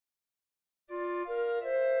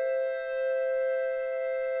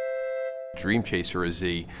Dream Chaser is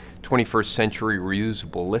a 21st century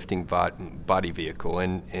reusable lifting body vehicle,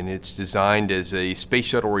 and it's designed as a space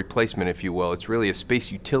shuttle replacement, if you will. It's really a space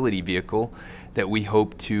utility vehicle that we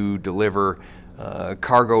hope to deliver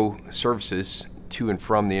cargo services to and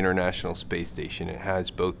from the International Space Station. It has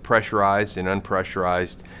both pressurized and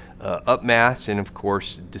unpressurized up mass, and of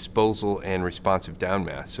course disposal and responsive down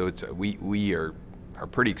mass. So we are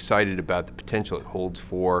pretty excited about the potential it holds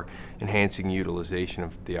for enhancing utilization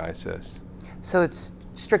of the ISS. So it's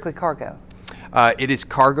strictly cargo? It is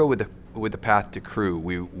cargo with a path to crew.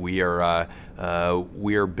 We are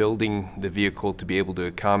building the vehicle to be able to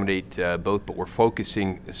accommodate both, but we're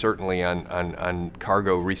focusing certainly on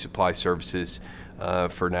cargo resupply services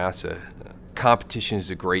for NASA. Competition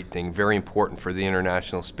is a great thing, very important for the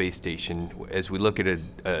International Space Station. As we look at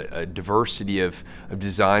a diversity of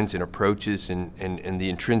designs and approaches and the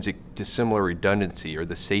intrinsic dissimilar redundancy or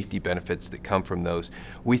the safety benefits that come from those,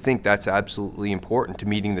 we think that's absolutely important to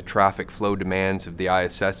meeting the traffic flow demands of the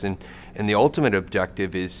ISS, and the ultimate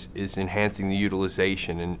objective is enhancing the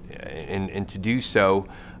utilization, and to do so,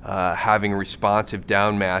 having responsive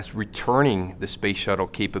down mass, returning the space shuttle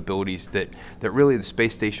capabilities that really the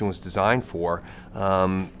space station was designed for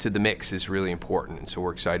to the mix is really important, and so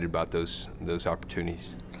we're excited about those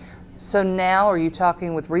opportunities. So now are you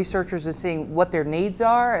talking with researchers and seeing what their needs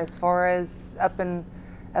are as far as up and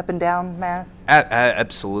down mass?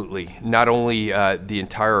 Absolutely. Not only the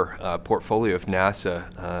entire portfolio of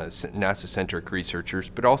NASA-centric researchers,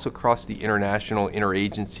 but also across the international,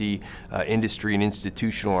 interagency, industry and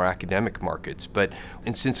institutional or academic markets.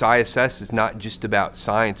 And since ISS is not just about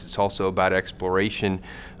science, it's also about exploration,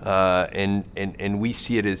 and we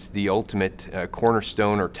see it as the ultimate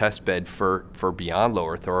cornerstone or test bed for beyond low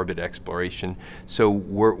Earth orbit exploration. So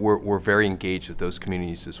we're very engaged with those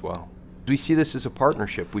communities as well. We see this as a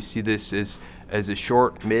partnership. We see this as a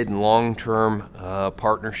short, mid, and long-term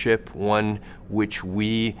partnership, one which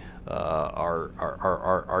we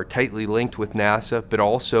are tightly linked with NASA, but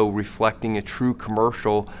also reflecting a true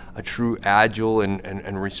commercial, a true agile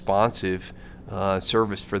and responsive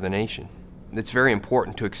service for the nation. It's very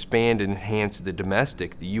important to expand and enhance the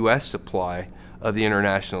domestic, the U.S. supply of the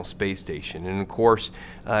International Space Station. And of course,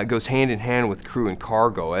 it goes hand in hand with crew and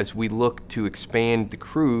cargo. As we look to expand the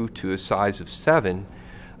crew to a size of 7,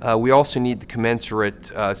 we also need the commensurate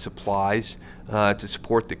supplies to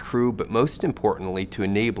support the crew, but most importantly to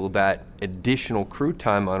enable that additional crew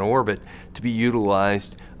time on orbit to be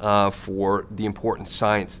utilized for the important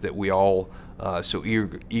science that we all so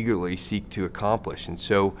eagerly seek to accomplish. And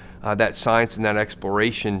so that science and that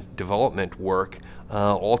exploration development work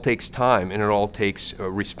all takes time, and it all takes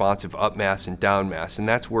responsive up mass and down mass, and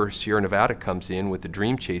that's where Sierra Nevada comes in with the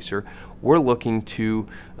Dream Chaser. We're looking to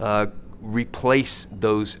replace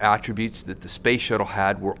those attributes that the space shuttle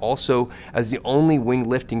had. We're also, as the only wing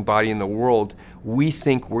lifting body in the world, we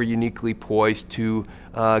think we're uniquely poised to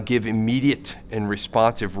give immediate and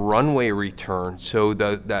responsive runway return. So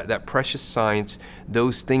that precious science,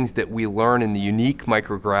 those things that we learn in the unique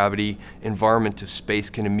microgravity environment of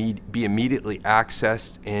space can be immediately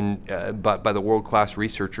accessed by the world-class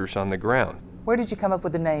researchers on the ground. Where did you come up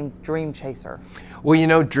with the name Dream Chaser? Well, you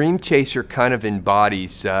know, Dream Chaser kind of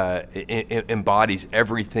embodies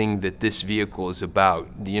everything that this vehicle is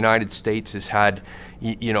about. The United States has had,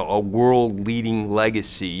 you know, a world-leading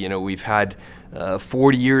legacy. You know, we've had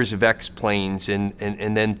 40 years of X-planes and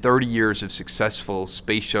then 30 years of successful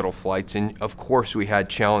space shuttle flights, and of course we had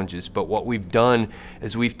challenges, but what we've done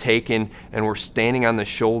is we've taken and we're standing on the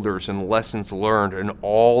shoulders and lessons learned and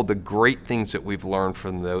all the great things that we've learned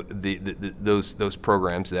from those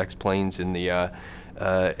programs, the X-planes and the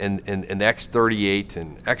X-38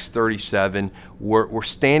 and X-37. We're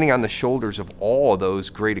standing on the shoulders of all of those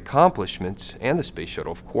great accomplishments, and the space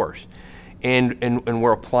shuttle, of course. And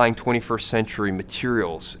we're applying 21st century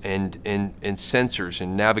materials and sensors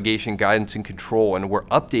and navigation, guidance, and control, and we're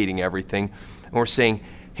updating everything, and we're saying,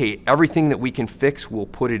 hey, everything that we can fix, we'll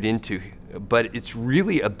put it into. But it's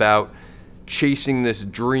really about chasing this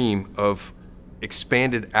dream of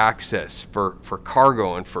expanded access for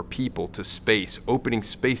cargo and for people to space, opening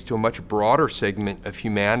space to a much broader segment of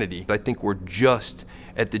humanity. I think we're just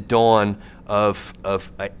at the dawn of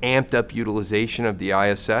an amped up utilization of the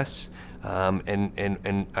ISS.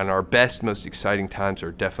 And our best, most exciting times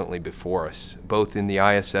are definitely before us, both in the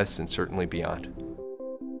ISS and certainly beyond.